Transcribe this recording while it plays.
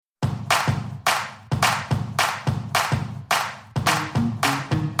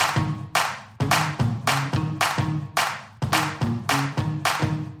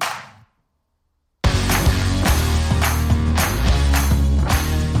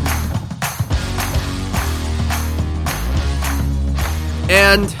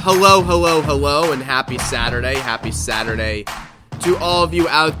And hello, and happy Saturday. Happy Saturday to all of you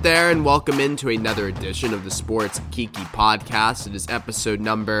out there, and welcome into another edition of the Sports Kiki Podcast. It is episode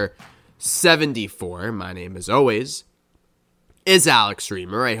number 74. My name, as always, is Alex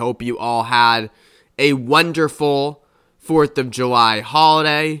Reamer. I hope you all had a wonderful 4th of July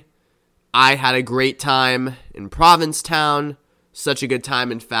holiday. I had a great time in Provincetown. Such a good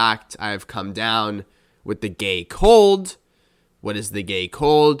time, in fact, I have come down with the gay cold. What is the gay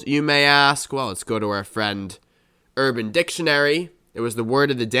cold, you may ask? Well, let's go to our friend Urban Dictionary. It was the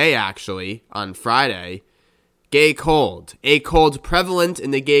word of the day, actually, on Friday. Gay cold. A cold prevalent in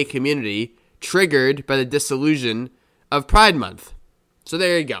the gay community, triggered by the dissolution of Pride Month. So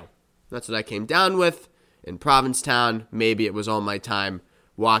there you go. That's what I came down with in Provincetown. Maybe it was all my time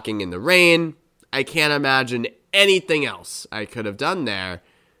walking in the rain. I can't imagine anything else I could have done there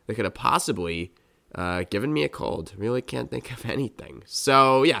that could have possibly given me a cold. Really can't think of anything.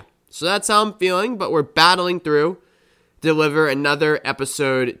 So yeah, so that's how I'm feeling, but we're battling through. Deliver another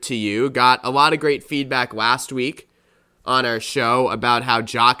episode to you. Got a lot of great feedback last week on our show about how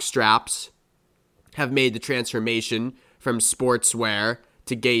jock straps have made the transformation from sportswear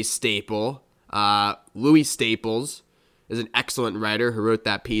to gay staple. Louis Staples is an excellent writer who wrote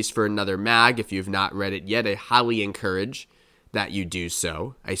that piece for Another Mag. If you've not read it yet, I highly encourage that you do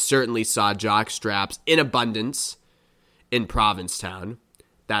so. I certainly saw jock straps in abundance in Provincetown.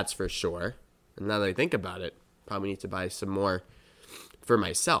 That's for sure. And now that I think about it, probably need to buy some more for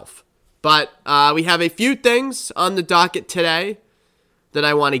myself. But we have a few things on the docket today that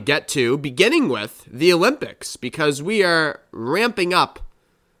I want to get to, beginning with the Olympics, because we are ramping up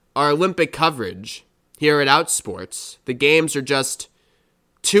our Olympic coverage here at Outsports. The games are just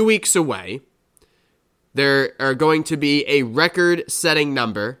 2 weeks away. There are going to be a record-setting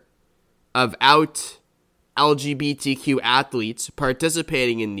number of out LGBTQ athletes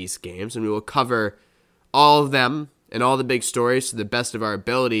participating in these games, and we will cover all of them and all the big stories to the best of our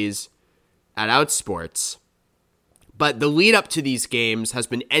abilities at Outsports. But the lead up to these games has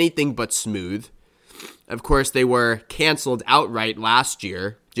been anything but smooth. Of course, they were canceled outright last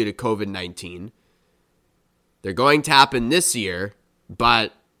year due to COVID-19. They're going to happen this year,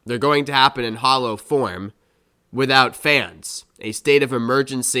 but they're going to happen in hollow form without fans. A state of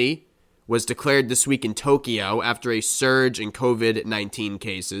emergency was declared this week in Tokyo after a surge in COVID-19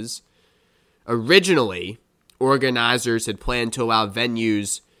 cases. Originally, organizers had planned to allow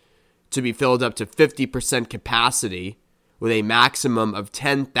venues to be filled up to 50% capacity with a maximum of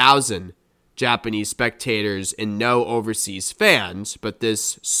 10,000 Japanese spectators and no overseas fans, but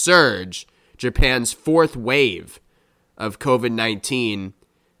this surge, Japan's fourth wave of COVID-19,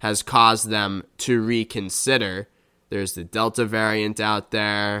 has caused them to reconsider. There's the Delta variant out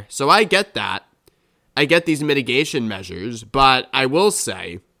there. So I get that. I get these mitigation measures, but I will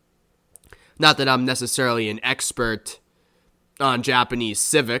say, not that I'm necessarily an expert on Japanese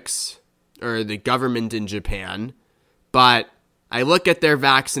civics or the government in Japan, but I look at their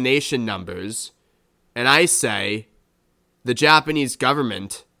vaccination numbers and I say the Japanese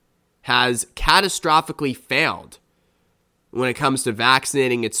government has catastrophically failed when it comes to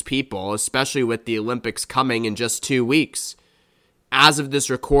vaccinating its people, especially with the Olympics coming in just 2 weeks. As of this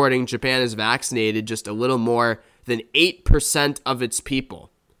recording, Japan has vaccinated just a little more than 8% of its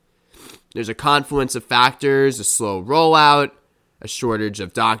people. There's a confluence of factors, a slow rollout, a shortage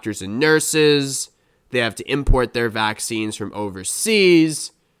of doctors and nurses. They have to import their vaccines from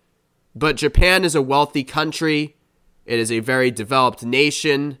overseas. But Japan is a wealthy country. It is a very developed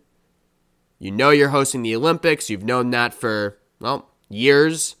nation. You know you're hosting the Olympics. You've known that for,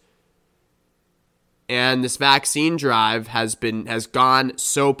 years. And this vaccine drive has gone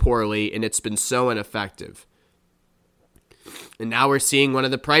so poorly, and it's been so ineffective. And now we're seeing one of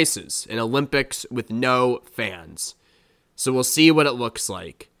the prices, an Olympics with no fans. So we'll see what it looks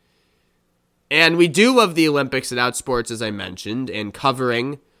like. And we do love the Olympics at Outsports, as I mentioned, and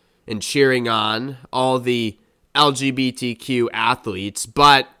covering and cheering on all the LGBTQ athletes,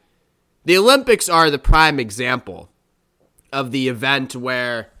 but the Olympics are the prime example of the event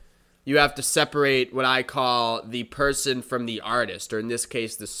where you have to separate what I call the person from the artist, or in this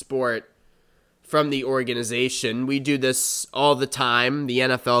case, the sport from the organization. We do this all the time. The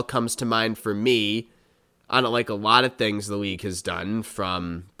NFL comes to mind for me. I don't like a lot of things the league has done,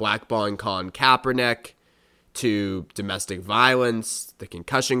 from blackballing Colin Kaepernick to domestic violence, the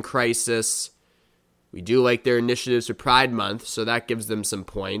concussion crisis. We do like their initiatives for Pride Month, so that gives them some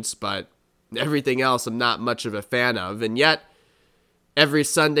points, but everything else I'm not much of a fan of. And yet, every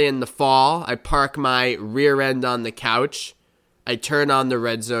Sunday in the fall, I park my rear end on the couch, I turn on the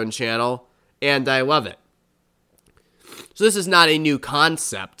Red Zone channel, and I love it. So this is not a new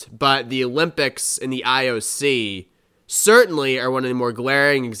concept, but the Olympics and the IOC certainly are one of the more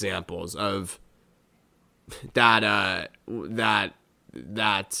glaring examples of that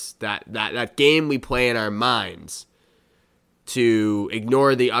game we play in our minds to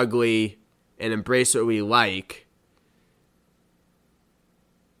ignore the ugly and embrace what we like.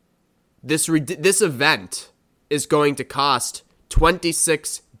 This event is going to cost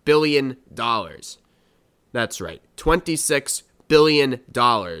 $26 billion. That's right, $26 billion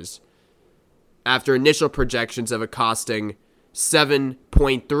after initial projections of it costing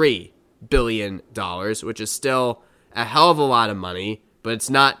 $7.3 billion, which is still a hell of a lot of money, but it's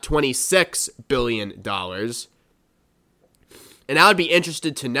not $26 billion. And I would be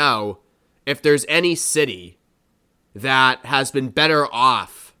interested to know if there's any city that has been better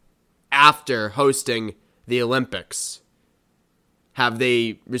off after hosting the Olympics. Have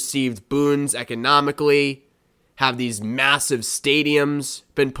they received boons economically? Have these massive stadiums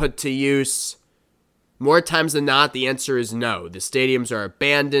been put to use? More times than not, the answer is no. The stadiums are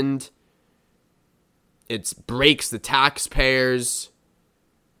abandoned. It breaks the taxpayers.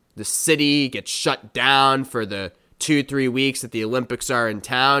 The city gets shut down for the 2-3 weeks that the Olympics are in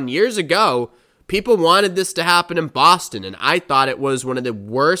town. Years ago, people wanted this to happen in Boston, and I thought it was one of the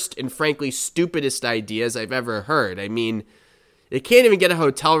worst and frankly stupidest ideas I've ever heard. I mean, you can't even get a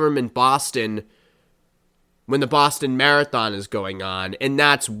hotel room in Boston when the Boston Marathon is going on, and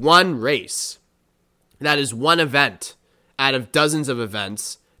that's one race. That is one event out of dozens of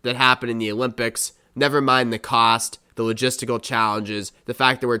events that happen in the Olympics. Never mind the cost, the logistical challenges, the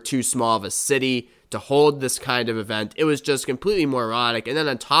fact that we're too small of a city to hold this kind of event. It was just completely moronic. And then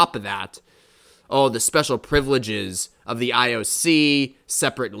on top of that, the special privileges of the IOC,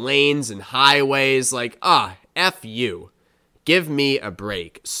 separate lanes and highways, F you. Give me a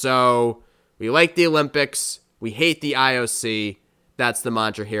break. So, we like the Olympics. We hate the IOC. That's the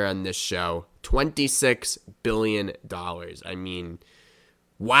mantra here on this show. $26 billion. I mean,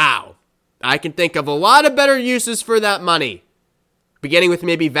 wow. I can think of a lot of better uses for that money. Beginning with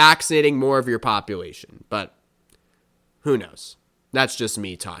maybe vaccinating more of your population. But who knows? That's just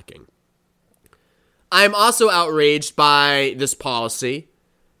me talking. I'm also outraged by this policy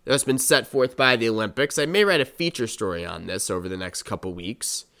that's been set forth by the Olympics. I may write a feature story on this over the next couple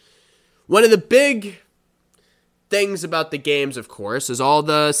weeks. One of the big things about the games, of course, is all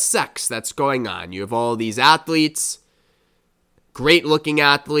the sex that's going on. You have all these athletes, great-looking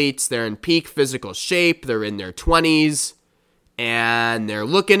athletes. They're in peak physical shape. They're in their 20s, and they're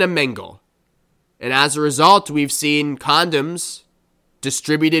looking to mingle. And as a result, we've seen condoms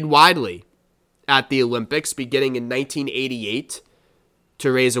distributed widely at the Olympics beginning in 1988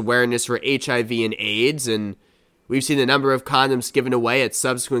 to raise awareness for HIV and AIDS, and we've seen the number of condoms given away at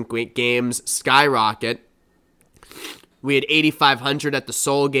subsequent games skyrocket. We had 8,500 at the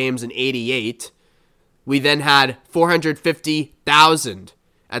Seoul Games in 88. We then had 450,000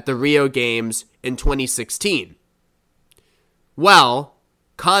 at the Rio Games in 2016. Well,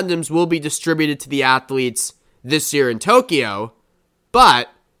 condoms will be distributed to the athletes this year in Tokyo, but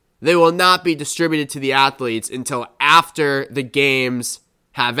they will not be distributed to the athletes until after the games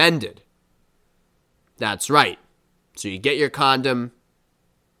have ended. That's right. So you get your condom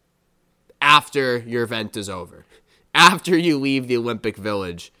after your event is over. After you leave the Olympic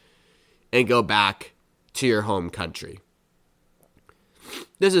Village and go back to your home country.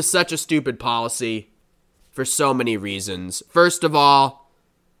 This is such a stupid policy for so many reasons. First of all,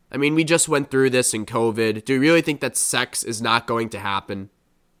 I mean, we just went through this in COVID. Do you really think that sex is not going to happen?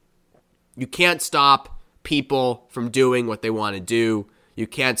 You can't stop people from doing what they want to do. You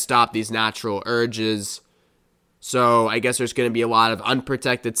can't stop these natural urges. So I guess there's going to be a lot of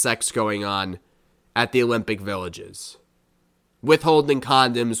unprotected sex going on at the Olympic Villages. Withholding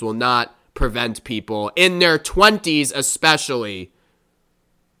condoms will not prevent people, in their 20s especially,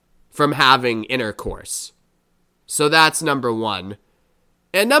 from having intercourse. So that's number one.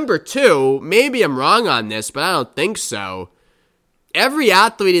 And number two, maybe I'm wrong on this, but I don't think so. Every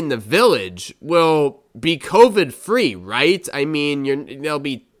athlete in the village will be COVID-free, right? I mean, they'll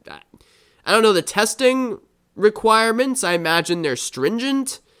be, I don't know the testing requirements. I imagine they're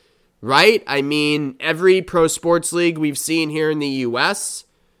stringent, right? I mean, every pro sports league we've seen here in the U.S.,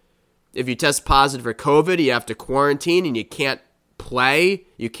 if you test positive for COVID, you have to quarantine and you can't play,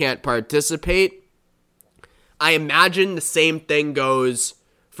 you can't participate. I imagine the same thing goes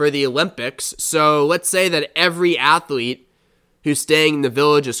for the Olympics. So let's say that every athlete who's staying in the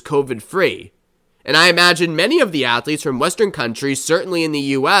village is COVID-free. And I imagine many of the athletes from Western countries, certainly in the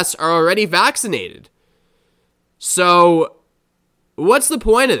U.S., are already vaccinated. So what's the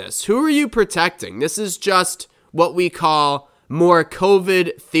point of this? Who are you protecting? This is just what we call more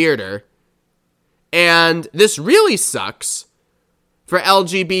COVID theater. And this really sucks for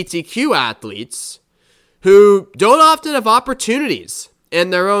LGBTQ athletes who don't often have opportunities in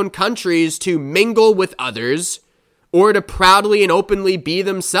their own countries to mingle with others or to proudly and openly be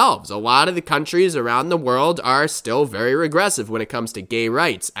themselves. A lot of the countries around the world are still very regressive when it comes to gay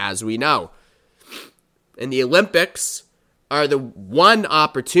rights, as we know. And the Olympics are the one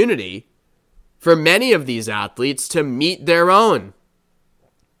opportunity for many of these athletes to meet their own.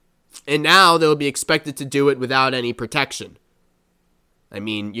 And now they'll be expected to do it without any protection. I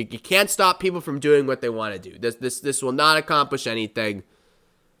mean, you can't stop people from doing what they want to do. This will not accomplish anything.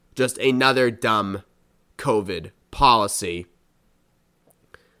 Just another dumb COVID policy.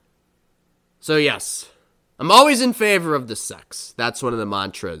 So yes, I'm always in favor of the sex. That's one of the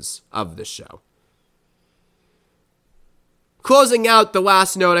mantras of the show. Closing out, the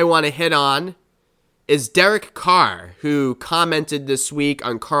last note I want to hit on is Derek Carr, who commented this week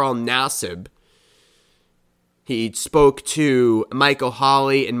on Carl Nassib. He spoke to Michael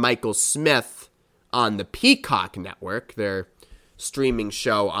Hawley and Michael Smith on the Peacock Network, their streaming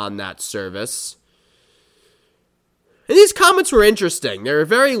show on that service. And these comments were interesting. They were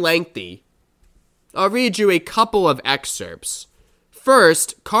very lengthy. I'll read you a couple of excerpts.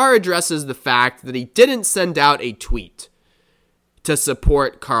 First, Carr addresses the fact that he didn't send out a tweet to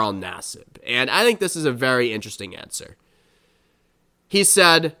support Carl Nassib. And I think this is a very interesting answer. He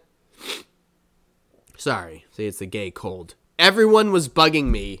said, sorry, see, it's the gay cold. Everyone was bugging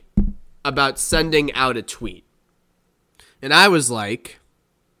me about sending out a tweet. And I was like,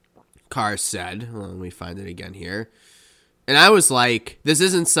 Carr said, well, let me find it again here. And I was like, this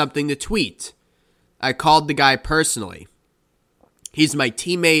isn't something to tweet. I called the guy personally. He's my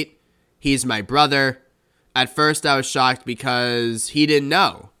teammate. He's my brother. At first, I was shocked because he didn't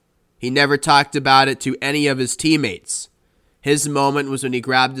know. He never talked about it to any of his teammates. His moment was when he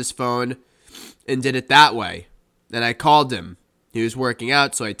grabbed his phone and did it that way. Then I called him. He was working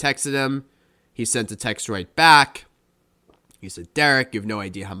out, so I texted him. He sent a text right back. He said, Derek, you have no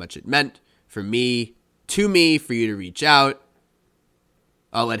idea how much it meant for me, for you to reach out.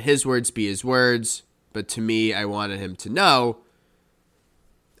 I'll let his words be his words, but to me, I wanted him to know.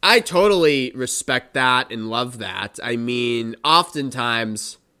 I totally respect that and love that. I mean,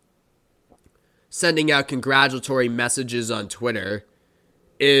 oftentimes, sending out congratulatory messages on Twitter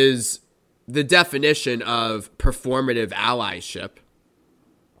is the definition of performative allyship.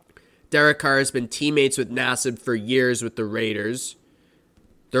 Derek Carr has been teammates with Nassib for years with the Raiders.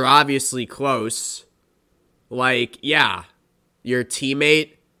 They're obviously close. Like, yeah, your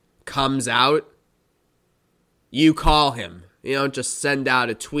teammate comes out, you call him. You don't just send out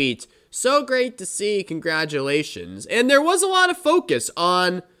a tweet. So great to see, congratulations. And there was a lot of focus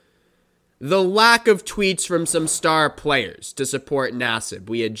on the lack of tweets from some star players to support Nassib.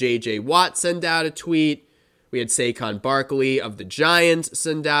 We had J.J. Watt send out a tweet. We had Saquon Barkley of the Giants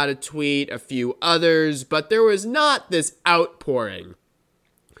send out a tweet, a few others, but there was not this outpouring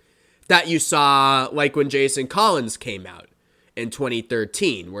that you saw like when Jason Collins came out in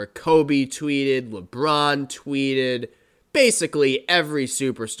 2013, where Kobe tweeted, LeBron tweeted, basically every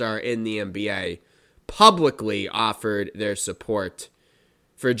superstar in the NBA publicly offered their support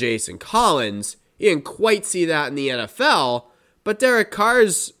for Jason Collins. You didn't quite see that in the NFL, but Derek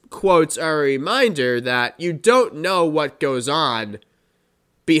Carr's quotes are a reminder that you don't know what goes on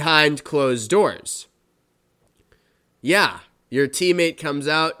behind closed doors. Yeah, your teammate comes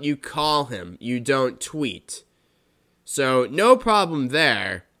out, you call him, you don't tweet. So no problem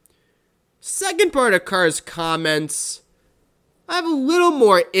there. Second part of Carr's comments, I have a little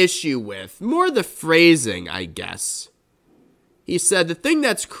more issue with, more the phrasing, I guess. He said the thing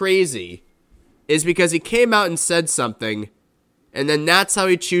that's crazy is because he came out and said something, and then that's how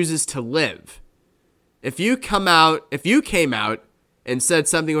he chooses to live. If you came out and said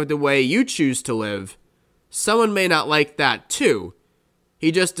something with the way you choose to live, someone may not like that too.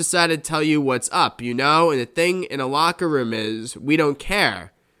 He just decided to tell you what's up, you know? And the thing in a locker room is, we don't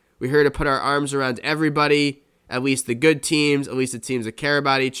care. We're here to put our arms around everybody, at least the good teams, at least the teams that care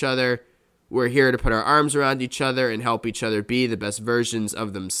about each other. We're here to put our arms around each other and help each other be the best versions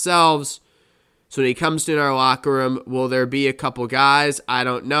of themselves. So when he comes to our locker room, will there be a couple guys? I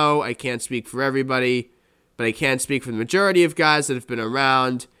don't know. I can't speak for everybody, but I can speak for the majority of guys that have been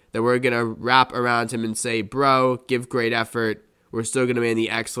around, that we're going to wrap around him and say, bro, give great effort. We're still going to be in the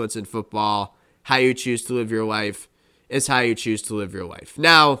excellence in football. How you choose to live your life is how you choose to live your life.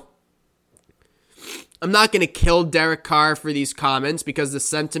 Now, I'm not going to kill Derek Carr for these comments because the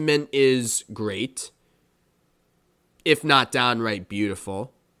sentiment is great, if not downright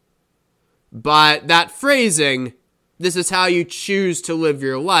beautiful. But that phrasing, this is how you choose to live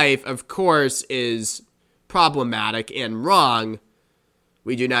your life, of course, is problematic and wrong.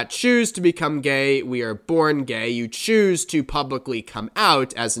 We do not choose to become gay. We are born gay. You choose to publicly come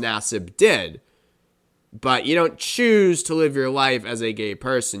out, as Nassib did. But you don't choose to live your life as a gay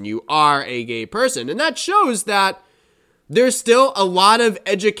person. You are a gay person. And that shows that there's still a lot of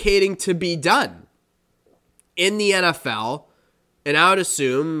educating to be done in the NFL, and I would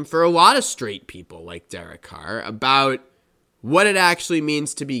assume for a lot of straight people like Derek Carr, about what it actually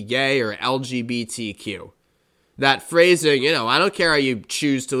means to be gay or LGBTQ. That phrasing, I don't care how you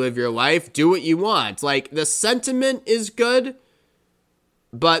choose to live your life, do what you want. Like, the sentiment is good,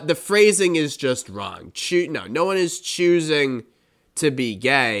 but the phrasing is just wrong. No one is choosing to be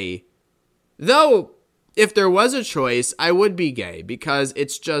gay. Though, if there was a choice, I would be gay because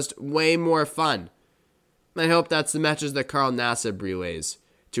it's just way more fun. I hope that's the message that Carl Nassib relays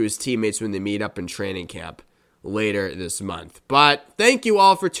to his teammates when they meet up in training camp later this month. But thank you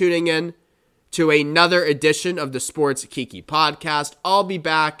all for tuning in to another edition of the Sports Kiki podcast. I'll be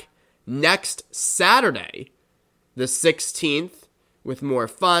back next Saturday, the 16th, with more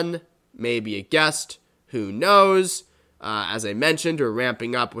fun, maybe a guest, who knows. As I mentioned, we're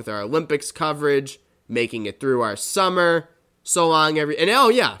ramping up with our Olympics coverage, making it through our summer. So long,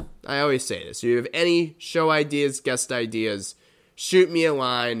 I always say this. If you have any show ideas, guest ideas, shoot me a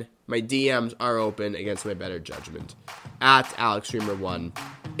line. My DMs are open against my better judgment. At AlexReamer1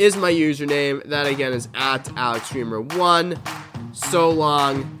 is my username. That again is at AlexReamer1. So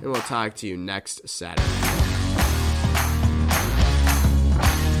long, and we'll talk to you next Saturday.